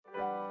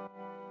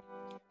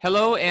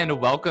Hello and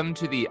welcome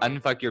to the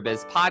Unfuck Your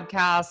Biz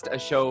podcast, a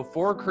show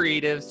for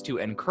creatives to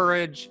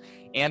encourage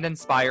and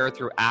inspire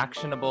through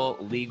actionable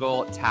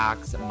legal,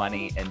 tax,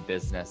 money, and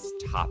business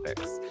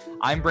topics.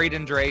 I'm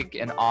Braden Drake,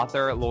 an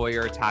author,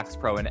 lawyer, tax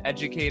pro, and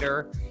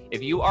educator.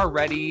 If you are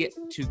ready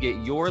to get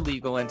your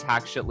legal and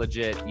tax shit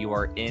legit, you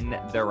are in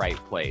the right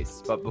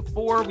place. But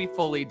before we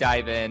fully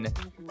dive in,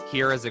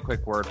 here is a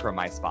quick word from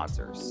my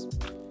sponsors.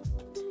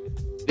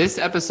 This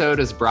episode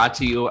is brought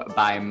to you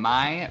by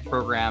my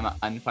program,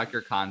 Unfuck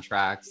Your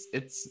Contracts.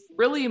 It's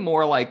really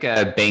more like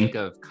a bank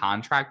of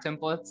contract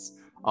templates,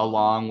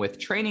 along with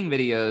training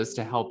videos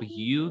to help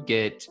you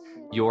get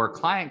your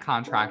client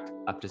contract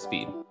up to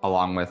speed,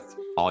 along with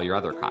all your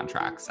other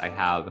contracts. I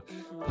have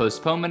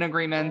postponement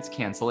agreements, a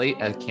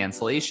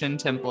cancellation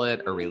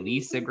template, a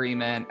release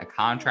agreement, a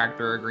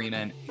contractor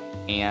agreement,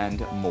 and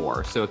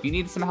more. So if you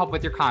need some help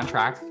with your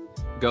contract,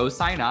 go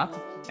sign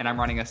up. And I'm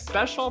running a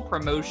special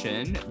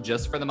promotion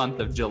just for the month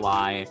of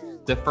July.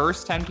 The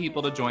first 10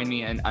 people to join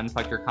me in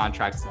Unfuck Your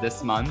Contracts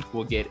this month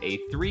will get a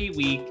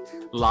 3-week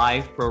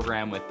live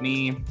program with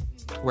me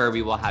where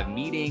we will have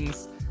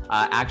meetings,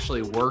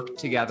 actually work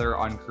together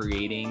on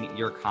creating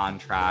your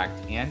contract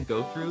and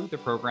go through the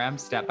program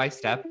step by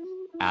step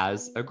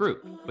as a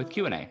group with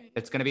Q&A.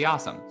 It's going to be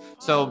awesome.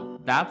 So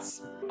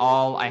that's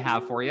all I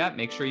have for you.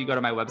 Make sure you go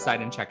to my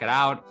website and check it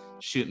out.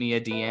 Shoot me a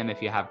DM if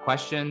you have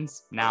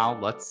questions. Now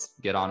let's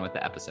get on with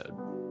the episode.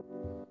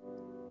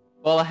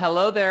 Well,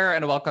 hello there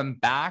and welcome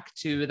back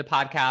to the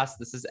podcast.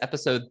 This is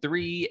episode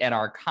 3 in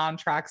our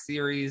contract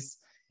series.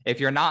 If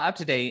you're not up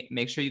to date,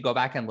 make sure you go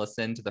back and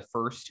listen to the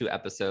first 2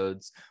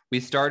 episodes. We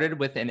started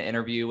with an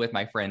interview with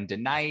my friend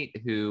Denite,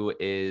 who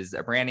is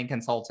a branding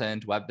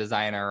consultant, web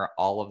designer,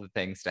 all of the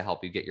things to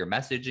help you get your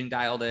messaging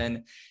dialed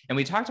in. And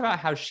we talked about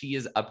how she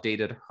has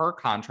updated her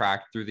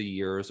contract through the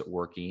years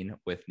working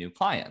with new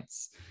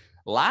clients.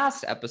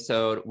 Last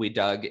episode, we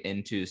dug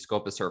into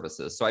scope of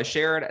services. So I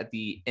shared at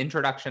the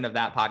introduction of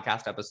that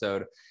podcast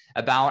episode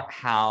about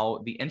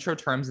how the intro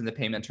terms and the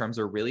payment terms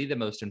are really the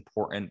most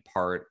important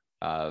part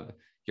of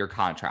your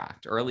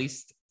contract, or at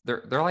least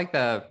they're like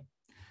I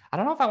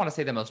don't know if I want to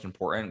say the most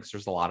important because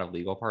there's a lot of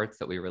legal parts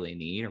that we really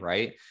need,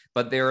 right?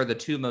 But they're the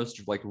 2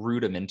 most like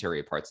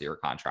rudimentary parts of your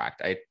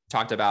contract. I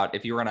talked about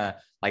if you were gonna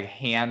like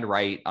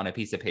handwrite on a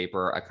piece of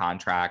paper a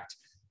contract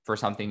for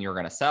something you're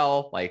gonna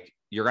sell, like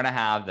you're gonna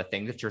have the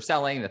thing that you're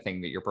selling, the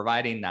thing that you're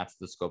providing, that's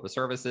the scope of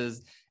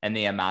services, and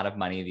the amount of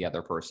money the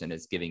other person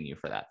is giving you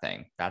for that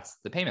thing. That's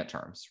the payment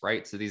terms,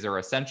 right? So these are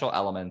essential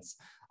elements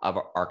of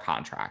our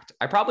contract.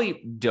 I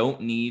probably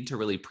don't need to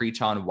really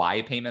preach on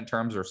why payment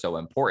terms are so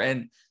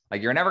important.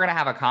 Like you're never going to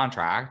have a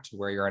contract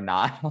where you're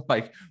not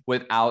like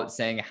without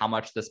saying how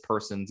much this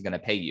person's going to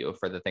pay you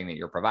for the thing that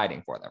you're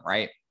providing for them,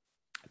 right?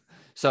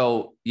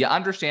 So you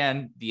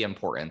understand the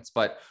importance,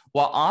 but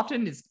what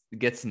often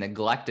gets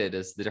neglected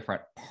is the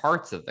different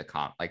parts of the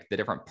the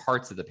different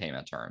parts of the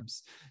payment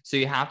terms. So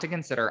you have to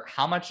consider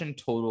how much in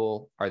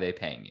total are they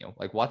paying you?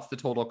 Like what's the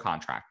total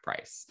contract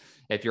price?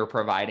 If you're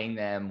providing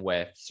them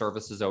with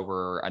services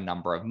over a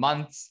number of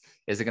months,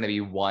 is it going to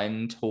be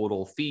one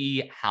total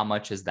fee? How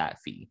much is that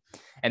fee?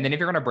 And then if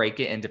you're going to break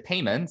it into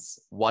payments,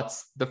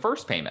 what's the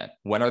first payment?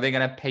 When are they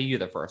going to pay you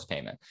the first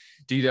payment?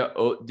 Do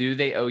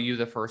they owe you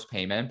the first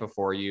payment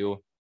before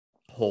you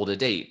hold a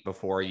date,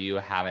 before you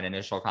have an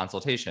initial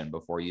consultation,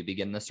 before you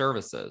begin the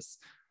services?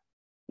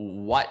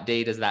 What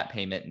day does that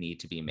payment need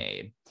to be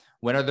made?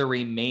 When are the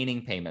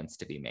remaining payments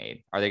to be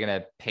made? Are they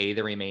going to pay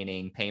the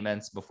remaining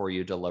payments before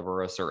you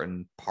deliver a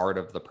certain part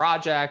of the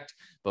project,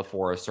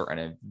 before a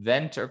certain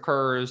event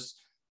occurs?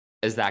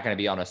 Is that going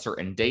to be on a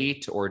certain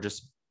date or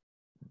just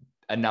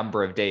a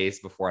number of days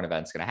before an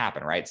event's going to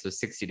happen, right? So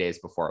 60 days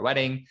before a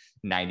wedding,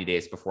 90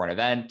 days before an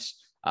event,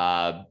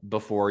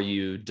 before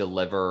you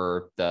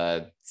deliver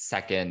the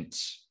second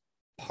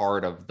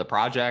part of the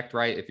project,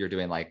 right? If you're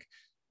doing like,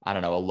 I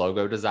don't know, a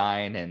logo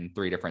design in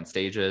 3 different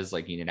stages,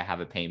 like you need to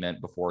have a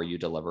payment before you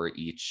deliver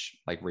each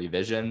like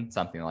revision,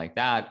 something like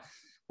that.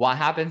 What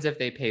happens if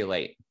they pay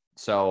late?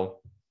 So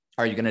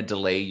are you going to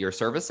delay your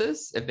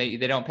services if they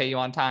don't pay you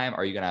on time?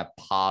 Are you going to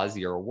pause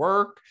your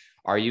work?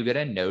 Are you going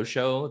to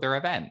no-show their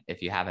event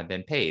if you haven't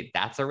been paid?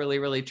 That's a really,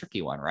 really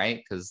tricky one, right?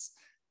 Because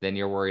then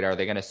you're worried, are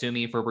they going to sue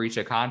me for breach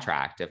of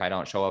contract if I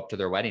don't show up to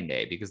their wedding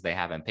day because they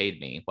haven't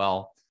paid me?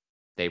 Well,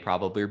 they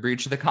probably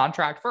breached the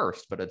contract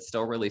first, but it's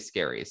still really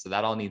scary. So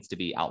that all needs to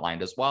be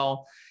outlined as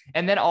well.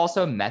 And then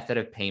also method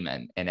of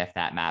payment. And if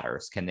that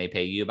matters, can they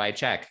pay you by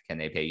check? Can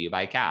they pay you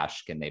by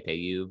cash? Can they pay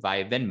you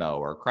by Venmo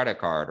or credit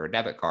card or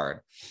debit card?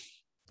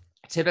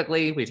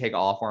 Typically, we take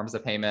all forms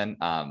of payment,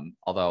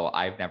 although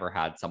I've never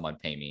had someone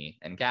pay me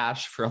in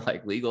cash for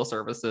like legal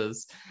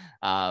services.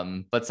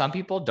 But some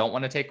people don't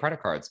want to take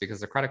credit cards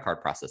because of credit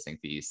card processing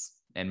fees.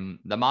 In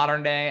the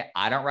modern day,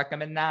 I don't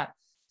recommend that.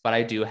 But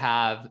I do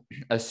have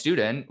a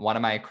student, one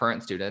of my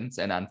current students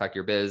in Unfuck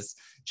Your Biz.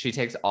 She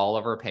takes all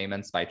of her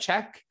payments by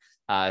check.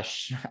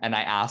 And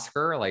I asked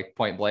her like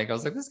point blank, I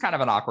was like, this is kind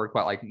of an awkward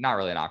question, like not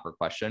really an awkward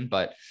question,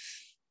 but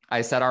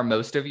I said, are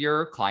most of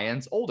your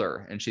clients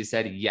older? And she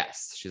said,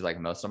 yes. She's like,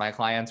 most of my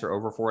clients are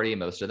over 40.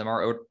 Most of them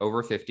are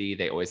over 50.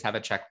 They always have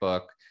a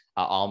checkbook.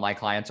 All my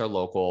clients are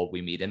local.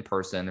 We meet in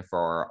person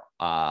for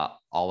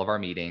all of our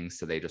meetings.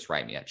 So they just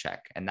write me a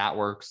check, and that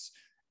works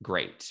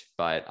great.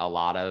 But a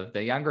lot of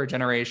the younger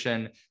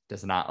generation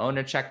does not own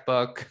a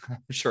checkbook. I'm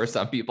sure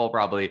some people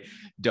probably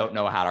don't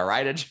know how to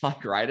write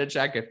a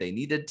check if they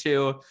needed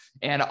to.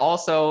 And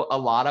also a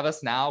lot of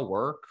us now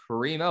work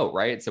remote,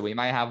 right? So we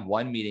might have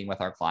one meeting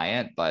with our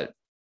client, but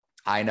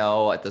I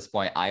know at this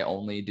point, I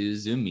only do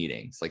Zoom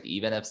meetings. Like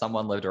even if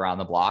someone lived around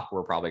the block,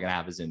 we're probably going to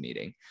have a Zoom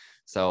meeting.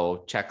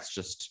 So checks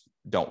just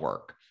don't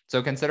work.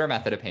 So consider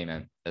method of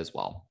payment as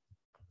well.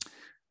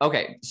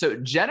 Okay, so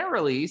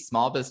generally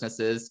small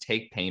businesses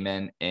take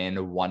payment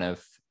in one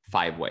of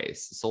 5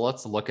 ways. So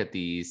let's look at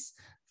these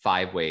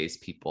 5 ways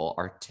people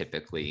are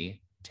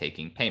typically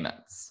taking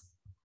payments.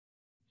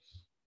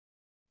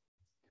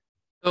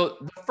 So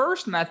the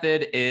first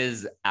method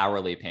is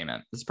hourly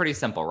payment. It's pretty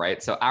simple,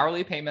 right? So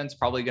hourly payment's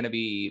probably going to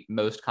be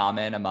most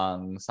common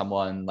among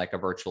someone like a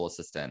virtual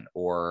assistant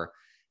or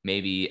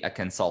maybe a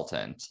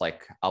consultant,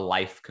 like a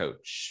life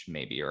coach,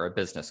 maybe, or a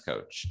business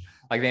coach.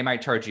 Like they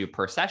might charge you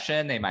per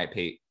session. They might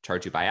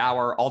charge you by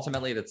hour.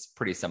 Ultimately, that's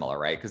pretty similar,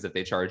 right? Because if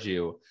they charge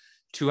you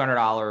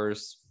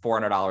 $200,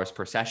 $400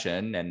 per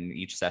session, and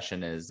each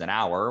session is an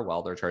hour,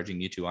 well, they're charging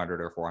you $200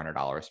 or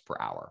 $400 per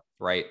hour,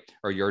 right?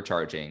 Or you're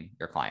charging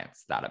your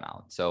clients that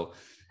amount. So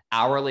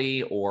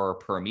hourly or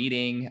per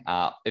meeting.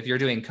 If you're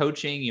doing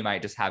coaching, you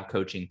might just have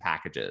coaching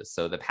packages.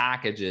 So the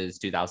package is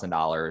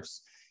 $2,000.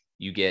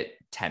 You get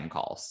 10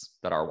 calls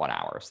that are 1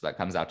 hour. So that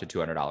comes out to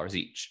 $200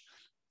 each.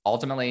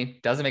 Ultimately,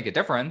 doesn't make a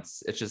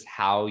difference. It's just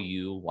how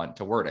you want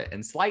to word it.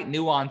 And slight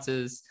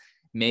nuances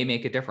may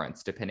make a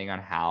difference depending on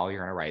how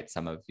you're going to write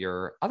some of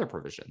your other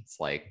provisions,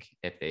 like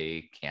if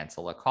they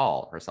cancel a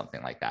call or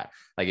something like that.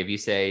 Like if you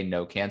say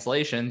no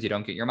cancellations, you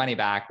don't get your money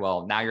back.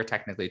 Well, now you're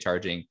technically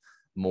charging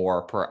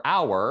more per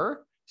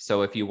hour.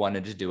 So if you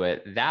wanted to do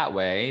it that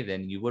way,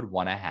 then you would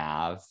want to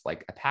have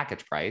like a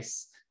package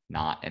price,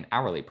 not an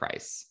hourly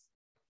price.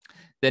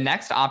 The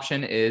next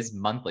option is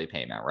monthly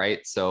payment,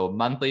 right? So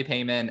monthly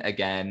payment,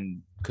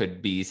 again,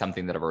 could be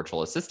something that a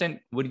virtual assistant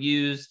would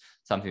use,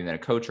 something that a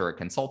coach or a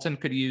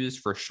consultant could use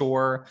for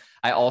sure.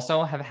 I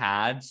also have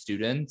had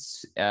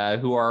students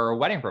who are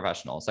wedding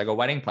professionals, like a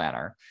wedding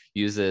planner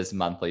uses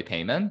monthly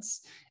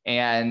payments.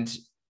 And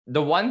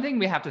the one thing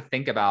we have to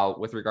think about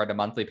with regard to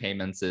monthly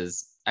payments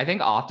is, I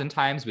think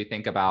oftentimes we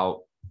think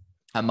about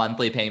a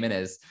monthly payment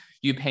as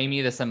you pay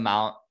me this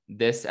amount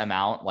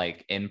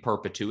like in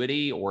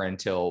perpetuity or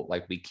until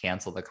like we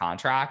cancel the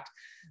contract.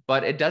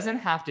 But it doesn't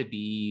have to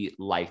be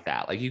like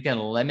that. Like you can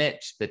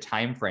limit the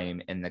time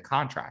frame in the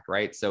contract,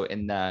 right? So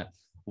in the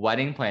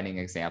wedding planning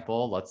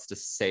example, let's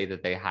just say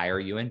that they hire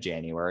you in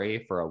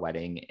January for a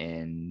wedding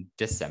in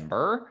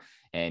December,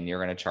 and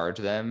you're going to charge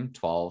them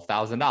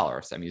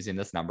 $12,000. I'm using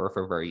this number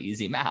for very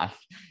easy math.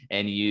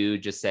 And you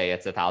just say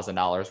it's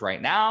 $1,000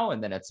 right now,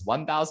 and then it's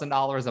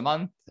 $1,000 a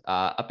month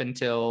up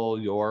until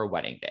your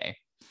wedding day.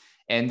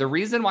 And the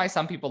reason why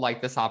some people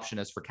like this option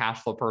is for cash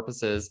flow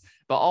purposes,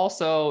 but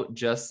also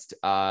just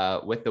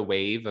with the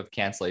wave of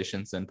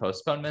cancellations and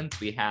postponements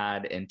we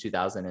had in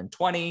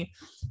 2020,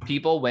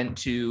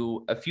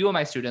 a few of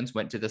my students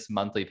went to this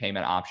monthly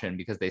payment option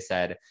because they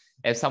said,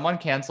 if someone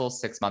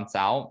cancels 6 months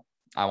out,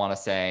 I want to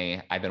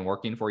say, I've been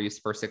working for you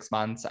for 6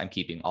 months. I'm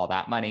keeping all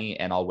that money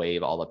and I'll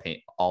waive all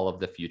of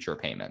the future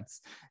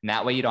payments. And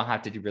that way you don't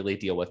have to really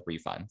deal with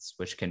refunds,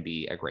 which can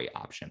be a great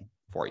option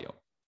for you.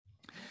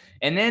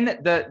 And then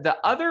the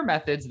other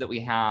methods that we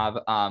have,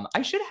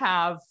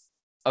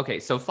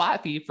 so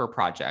flat fee for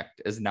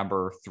project is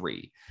number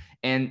 3.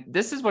 And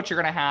this is what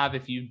you're going to have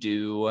if you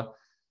do,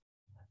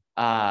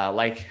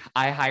 like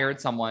I hired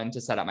someone to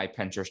set up my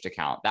Pinterest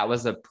account. That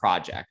was a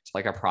project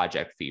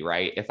fee,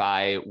 right? If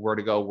I were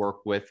to go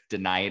work with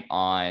Denite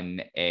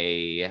on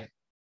a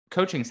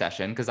coaching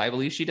session, because I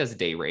believe she does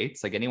day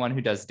rates, like anyone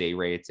who does day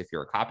rates, if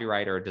you're a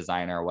copywriter,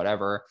 designer, or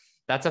whatever,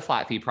 that's a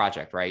flat fee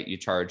project, right? You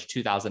charge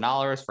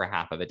 $2,000 for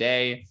half of a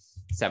day,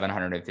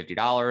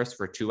 $750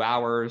 for 2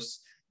 hours.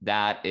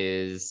 That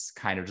is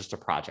kind of just a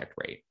project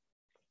rate.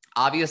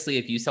 Obviously,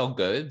 if you sell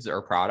goods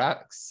or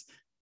products,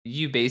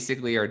 you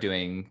basically are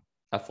doing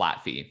a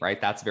flat fee, right?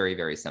 That's very,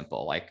 very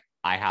simple. Like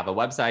I have a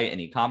website,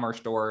 an e-commerce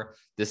store.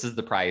 This is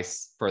the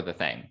price for the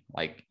thing.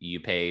 Like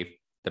you pay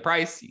the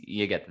price,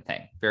 you get the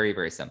thing. Very,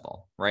 very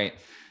simple, right?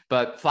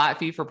 But flat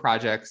fee for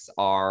projects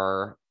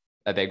are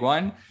a big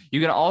one. You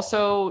can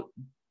also,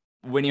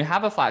 when you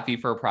have a flat fee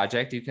for a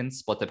project, you can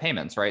split the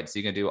payments, right? So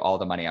you can do all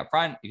the money up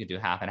front, you can do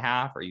half and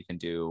half, or you can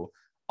do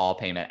all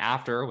payment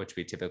after, which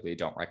we typically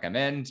don't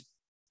recommend.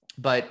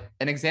 But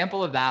an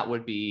example of that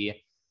would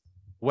be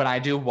when I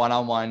do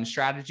one-on-one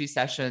strategy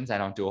sessions. I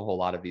don't do a whole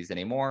lot of these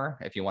anymore.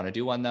 If you want to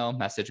do one though,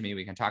 message me,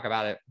 we can talk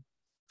about it.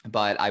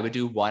 But I would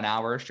do 1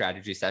 hour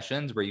strategy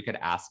sessions where you could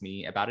ask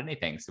me about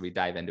anything. So we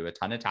dive into a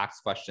ton of tax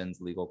questions,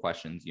 legal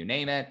questions, you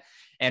name it.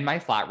 And my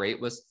flat rate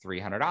was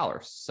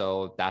 $300.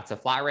 So that's a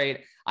flat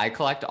rate. I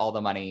collect all the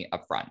money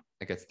up front.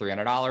 Like it's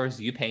 $300.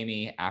 You pay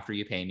me. After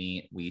you pay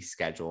me, we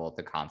schedule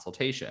the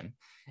consultation.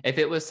 If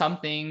it was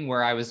something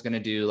where I was going to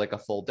do like a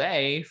full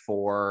day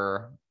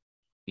for,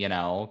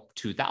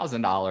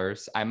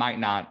 $2,000, I might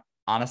not,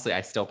 honestly,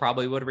 I still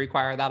probably would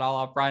require that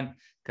all up front.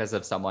 Because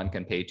if someone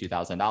can pay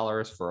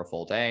 $2,000 for a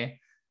full day,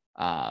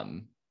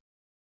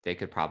 they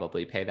could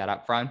probably pay that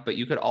up front. But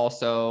you could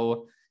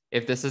also,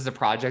 if this is a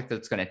project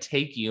that's going to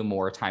take you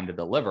more time to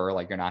deliver,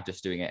 like you're not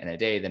just doing it in a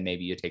day, then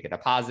maybe you take a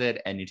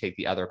deposit and you take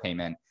the other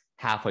payment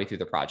halfway through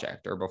the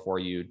project or before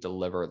you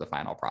deliver the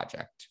final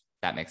project.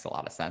 That makes a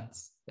lot of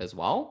sense as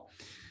well.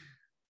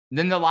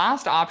 Then the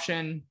last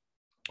option,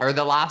 or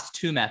the last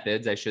two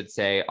methods, I should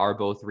say, are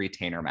both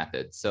retainer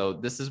methods. So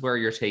this is where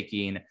you're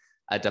taking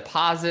a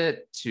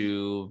deposit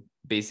to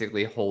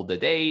basically hold the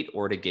date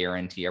or to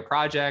guarantee a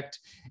project.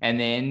 And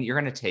then you're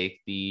going to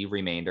take the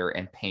remainder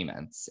in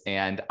payments.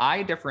 And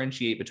I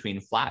differentiate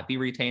between flat fee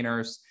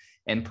retainers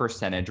and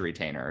percentage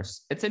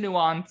retainers. It's a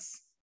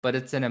nuance, but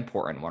it's an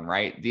important one,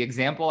 right? The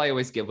example I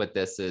always give with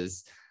this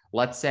is,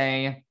 let's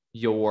say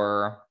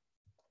your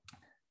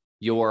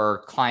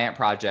client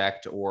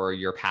project or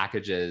your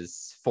package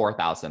is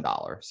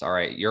 $4,000. All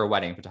right. You're a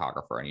wedding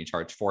photographer and you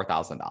charge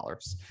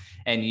 $4,000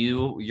 and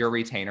your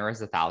retainer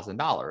is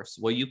 $1,000.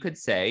 Well, you could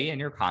say in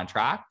your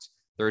contract,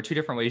 there are two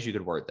different ways you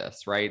could word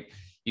this, right?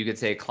 You could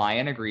say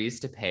client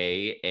agrees to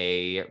pay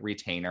a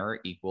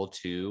retainer equal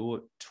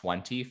to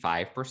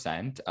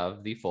 25%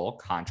 of the full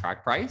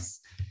contract price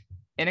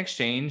in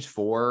exchange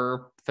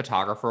for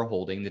photographer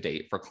holding the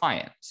date for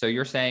client. So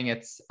you're saying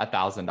it's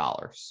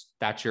 $1,000.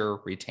 That's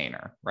your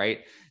retainer,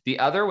 right? The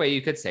other way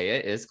you could say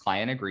it is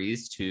client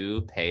agrees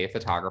to pay a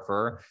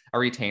photographer a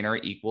retainer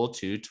equal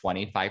to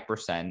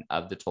 25%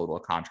 of the total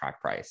contract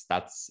price.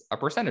 That's a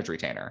percentage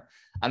retainer.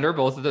 Under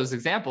both of those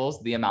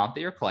examples, the amount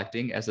that you're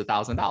collecting is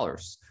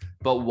 $1,000.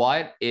 But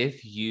what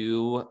if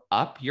you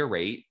up your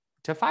rate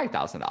to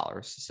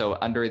 $5,000? So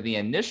under the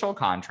initial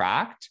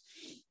contract,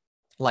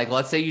 like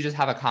let's say you just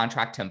have a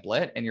contract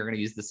template and you're going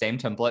to use the same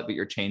template, but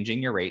you're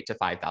changing your rate to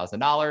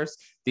 $5,000.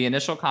 The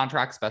initial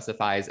contract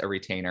specifies a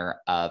retainer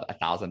of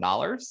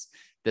 $1,000.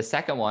 The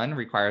second one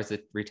requires a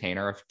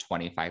retainer of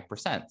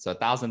 25%. So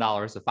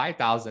 $1,000 to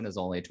 $5,000 is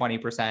only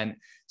 20%.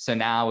 So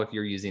now if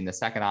you're using the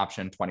second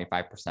option,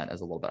 25%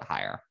 is a little bit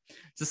higher.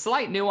 It's a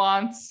slight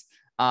nuance.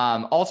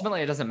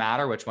 Ultimately, it doesn't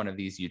matter which one of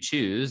these you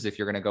choose. If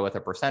you're going to go with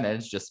a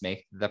percentage, just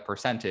make the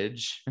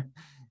percentage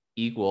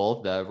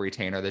equal the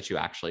retainer that you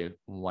actually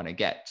want to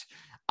get.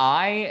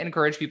 I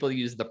encourage people to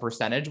use the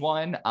percentage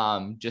one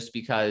just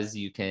because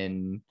you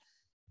don't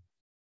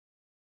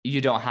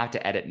have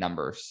to edit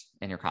numbers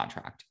in your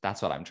contract.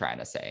 That's what I'm trying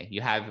to say.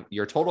 You have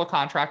your total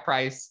contract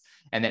price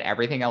and then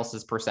everything else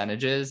is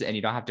percentages and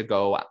you don't have to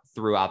go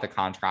throughout the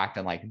contract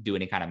and like do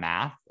any kind of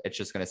math. It's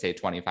just going to say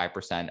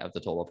 25% of the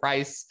total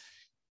price.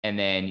 And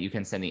then you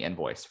can send the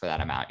invoice for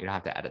that amount. You don't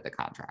have to edit the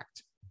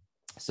contract.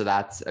 So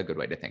that's a good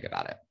way to think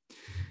about it.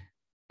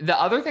 The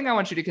other thing I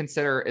want you to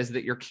consider is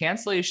that your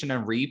cancellation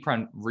and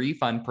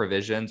refund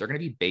provisions are going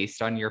to be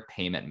based on your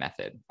payment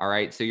method. All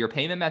right. So your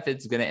payment method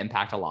is going to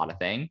impact a lot of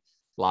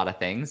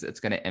things. It's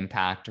going to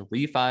impact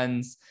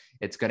refunds.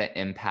 It's going to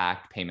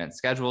impact payment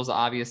schedules.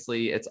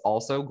 Obviously, it's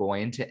also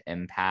going to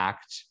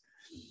impact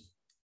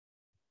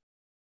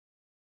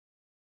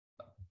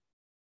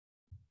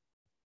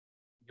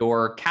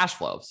your cash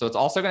flow. So it's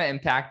also going to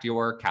impact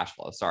your cash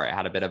flow. Sorry, I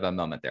had a bit of a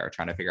moment there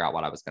trying to figure out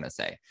what I was going to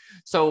say.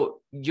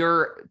 So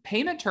your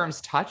payment terms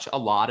touch a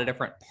lot of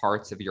different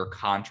parts of your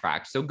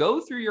contract. So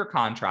go through your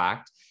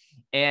contract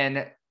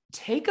and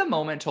take a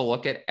moment to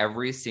look at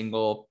every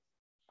single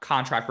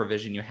contract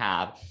provision you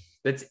have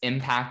that's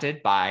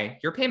impacted by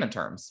your payment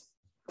terms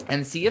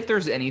and see if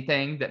there's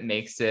anything that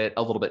makes it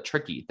a little bit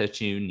tricky that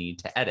you need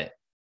to edit.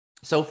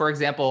 So for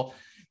example,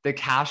 the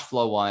cash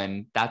flow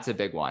one, that's a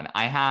big one.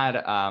 I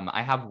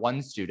have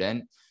one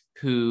student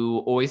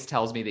who always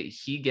tells me that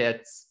he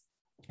gets,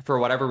 for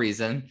whatever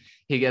reason,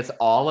 he gets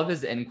all of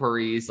his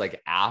inquiries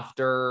like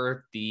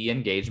after the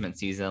engagement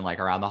season, like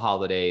around the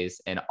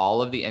holidays, and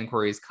all of the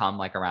inquiries come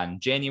like around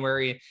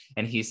January,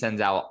 and he sends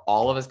out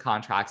all of his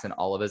contracts and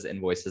all of his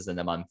invoices in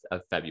the month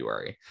of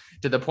February,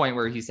 to the point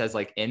where he says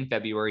like in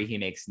February he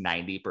makes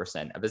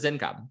 90% of his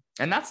income.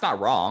 And that's not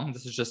wrong.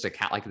 This is just a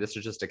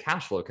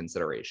cash flow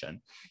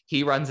consideration.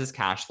 He runs his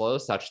cash flow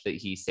such that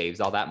he saves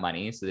all that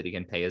money so that he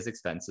can pay his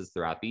expenses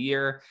throughout the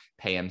year,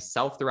 pay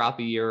himself throughout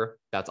the year.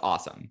 That's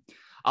awesome.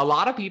 A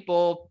lot of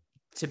people,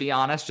 to be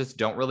honest, just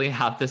don't really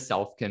have the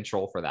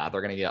self-control for that.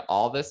 They're going to get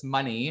all this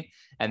money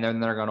and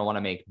then they're going to want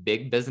to make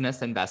big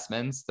business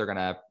investments. They're going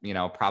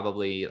to,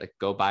 probably like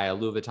go buy a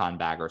Louis Vuitton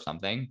bag or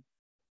something.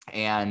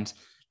 And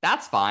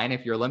that's fine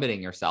if you're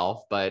limiting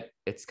yourself, but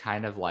it's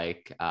kind of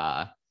like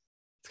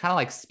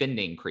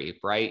spending creep,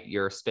 right?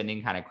 Your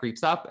spending kind of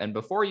creeps up. And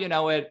before you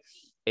know it,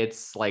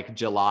 it's like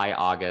July,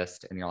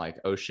 August, and you're like,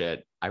 oh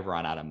shit, I've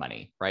run out of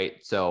money, right?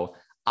 So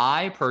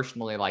I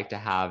personally like to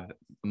have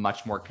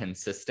much more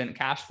consistent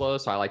cash flow.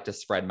 So I like to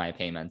spread my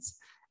payments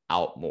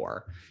out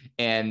more.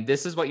 And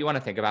this is what you want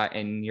to think about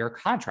in your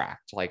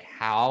contract. Like,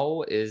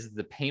 how is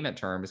the payment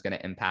terms going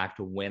to impact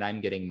when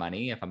I'm getting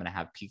money? If I'm going to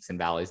have peaks and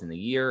valleys in the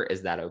year,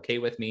 is that okay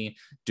with me?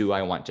 Do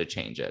I want to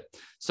change it?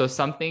 So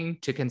something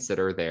to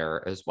consider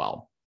there as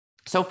well.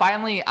 So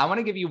finally, I want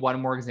to give you one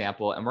more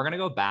example, and we're going to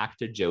go back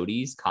to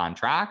Jody's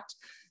contract.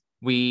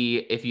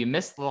 If you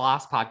missed the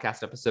last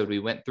podcast episode, we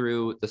went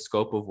through the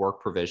scope of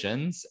work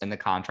provisions in the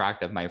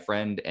contract of my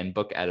friend and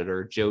book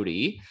editor,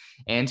 Jody.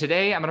 And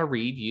today I'm going to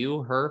read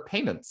you her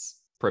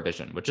payments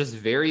provision, which is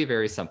very,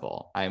 very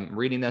simple. I'm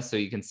reading this so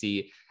you can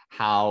see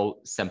how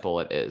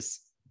simple it is.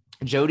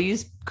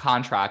 Jody's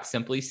contract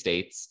simply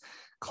states,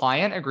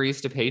 client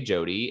agrees to pay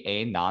Jody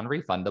a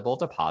non-refundable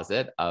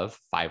deposit of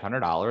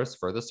 $500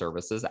 for the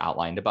services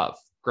outlined above.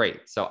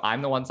 Great. So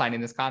I'm the one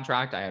signing this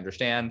contract. I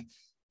understand.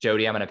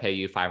 Jody, I'm going to pay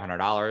you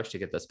 $500 to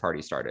get this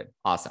party started.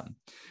 Awesome.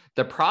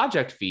 The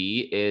project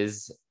fee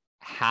is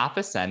half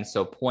a cent,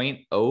 so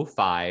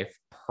 0.05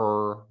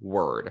 per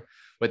word,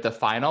 with the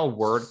final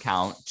word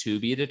count to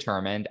be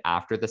determined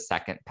after the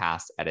second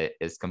pass edit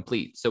is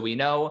complete. So we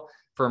know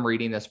from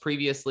reading this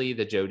previously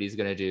that Jody's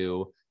going to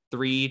do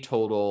 3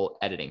 total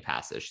editing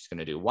passes. She's going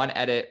to do 1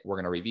 edit, we're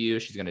going to review.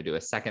 She's going to do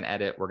a second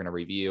edit, we're going to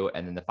review.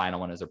 And then the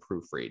final one is a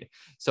proofread.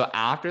 So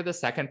after the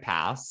second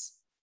pass,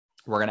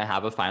 we're going to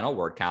have a final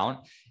word count,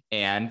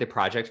 and the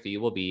project fee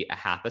will be a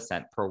half a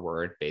cent per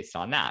word based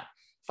on that.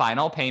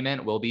 Final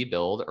payment will be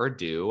billed or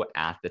due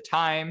at the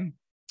time.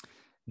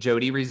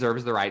 Jody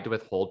reserves the right to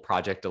withhold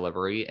project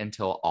delivery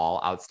until all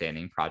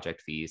outstanding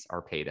project fees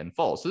are paid in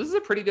full. So this is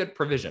a pretty good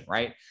provision,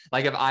 right?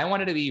 Like if I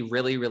wanted to be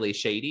really, really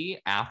shady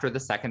after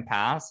the second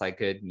pass, I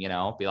could, be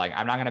like,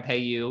 I'm not going to pay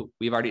you.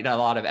 We've already done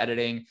a lot of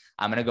editing.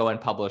 I'm going to go and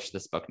publish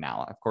this book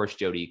now. Of course,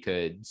 Jody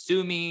could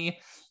sue me.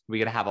 We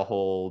could have a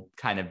whole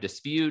kind of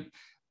dispute,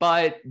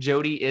 but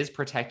Jody is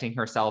protecting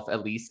herself,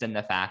 at least in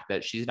the fact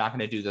that she's not going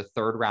to do the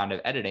third round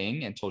of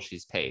editing until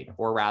she's paid,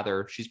 or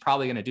rather she's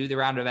probably going to do the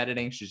round of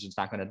editing. She's just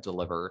not going to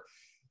deliver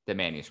the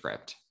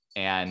manuscript.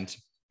 And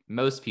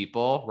most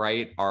people,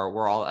 right,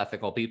 we're all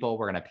ethical people.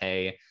 We're going to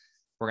pay.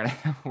 We're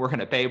going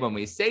to pay when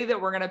we say that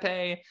we're going to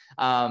pay.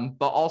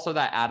 But also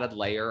that added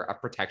layer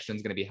of protection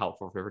is going to be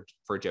helpful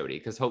for Jody,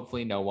 because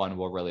hopefully no one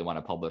will really want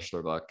to publish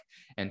their book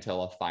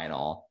until a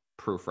final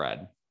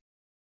proofread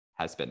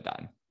has been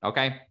done.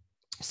 Okay.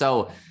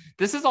 So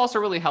this is also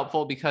really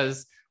helpful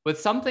because with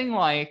something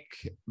like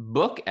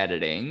book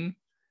editing,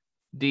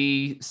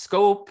 the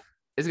scope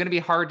is going to be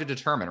hard to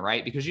determine,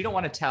 right? Because you don't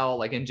want to tell,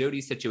 like in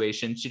Jody's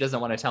situation, she doesn't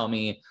want to tell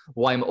me,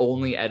 well, I'm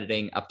only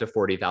editing up to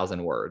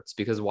 40,000 words,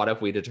 because what if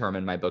we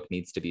determine my book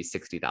needs to be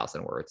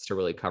 60,000 words to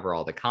really cover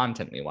all the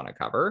content we want to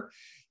cover?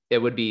 It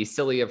would be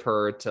silly of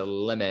her to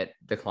limit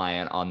the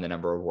client on the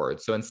number of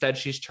words. So instead,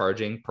 she's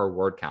charging per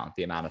word count,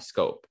 the amount of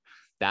scope.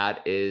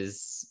 That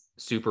is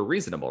super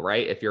reasonable,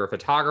 right? If you're a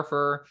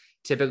photographer,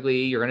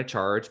 typically you're going to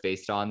charge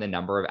based on the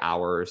number of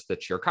hours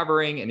that you're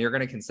covering, and you're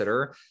going to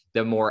consider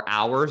the more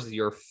hours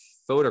you're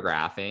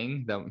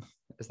photographing,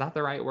 is that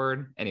the right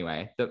word?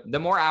 Anyway, the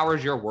more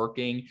hours you're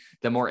working,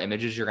 the more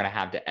images you're going to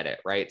have to edit,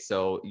 right?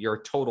 So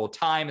your total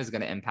time is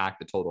going to impact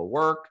the total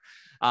work.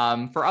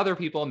 For other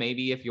people,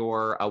 maybe if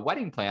you're a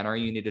wedding planner,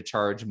 you need to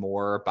charge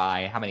more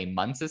by how many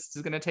months this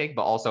is going to take,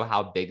 but also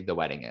how big the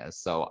wedding is.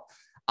 So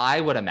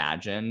I would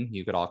imagine,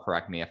 you could all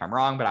correct me if I'm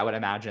wrong, but I would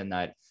imagine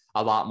that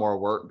a lot more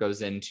work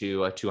goes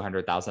into a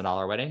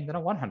 $200,000 wedding than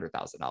a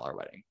 $100,000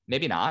 wedding.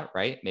 Maybe not,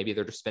 right? Maybe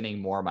they're just spending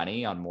more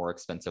money on more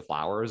expensive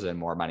flowers and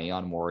more money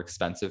on more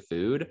expensive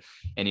food,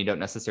 and you don't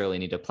necessarily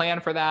need to plan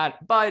for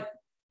that. But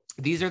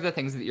these are the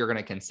things that you're going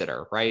to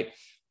consider, right?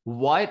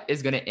 What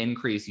is going to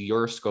increase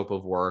your scope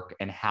of work,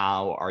 and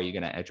how are you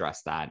going to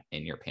address that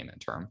in your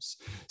payment terms?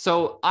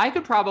 So I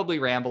could probably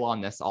ramble on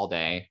this all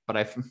day, but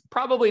I've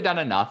probably done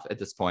enough at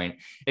this point.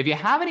 If you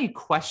have any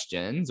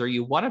questions or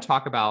you want to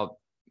talk about,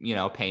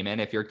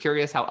 payment, if you're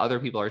curious how other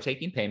people are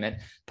taking payment,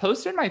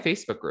 post in my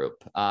Facebook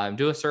group,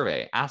 do a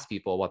survey, ask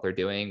people what they're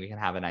doing. We can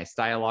have a nice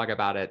dialogue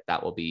about it.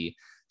 That will be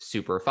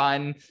super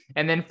fun.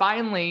 And then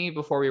finally,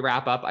 before we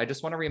wrap up, I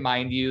just want to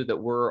remind you that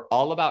we're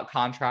all about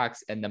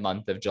contracts in the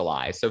month of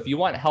July. So if you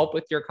want help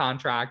with your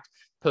contract,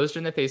 post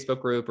in the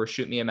Facebook group or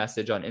shoot me a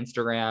message on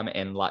Instagram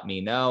and let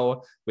me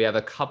know. We have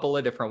a couple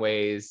of different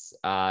ways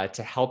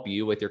to help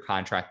you with your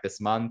contract this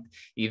month,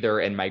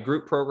 either in my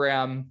group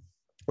program,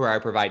 where I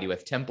provide you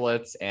with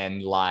templates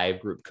and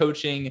live group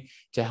coaching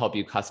to help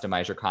you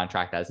customize your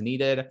contract as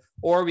needed,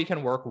 or we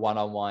can work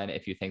one-on-one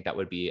if you think that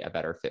would be a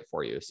better fit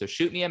for you. So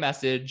shoot me a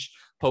message.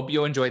 Hope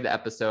you enjoyed the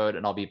episode,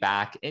 and I'll be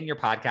back in your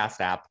podcast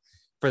app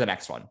for the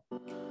next one.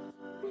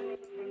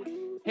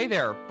 Hey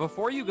there,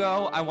 before you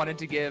go, I wanted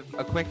to give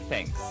a quick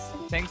thanks.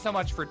 Thanks so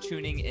much for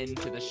tuning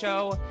into the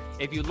show.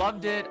 If you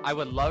loved it, I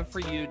would love for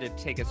you to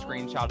take a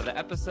screenshot of the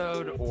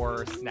episode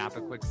or snap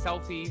a quick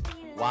selfie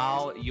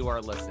while you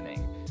are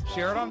listening.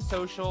 Share it on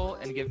social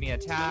and give me a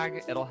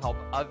tag. It'll help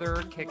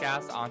other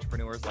kick-ass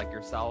entrepreneurs like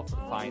yourself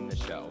find the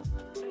show.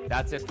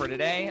 That's it for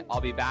today.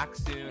 I'll be back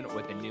soon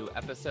with a new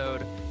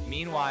episode.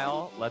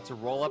 Meanwhile, let's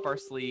roll up our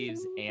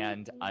sleeves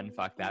and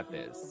unfuck that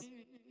biz.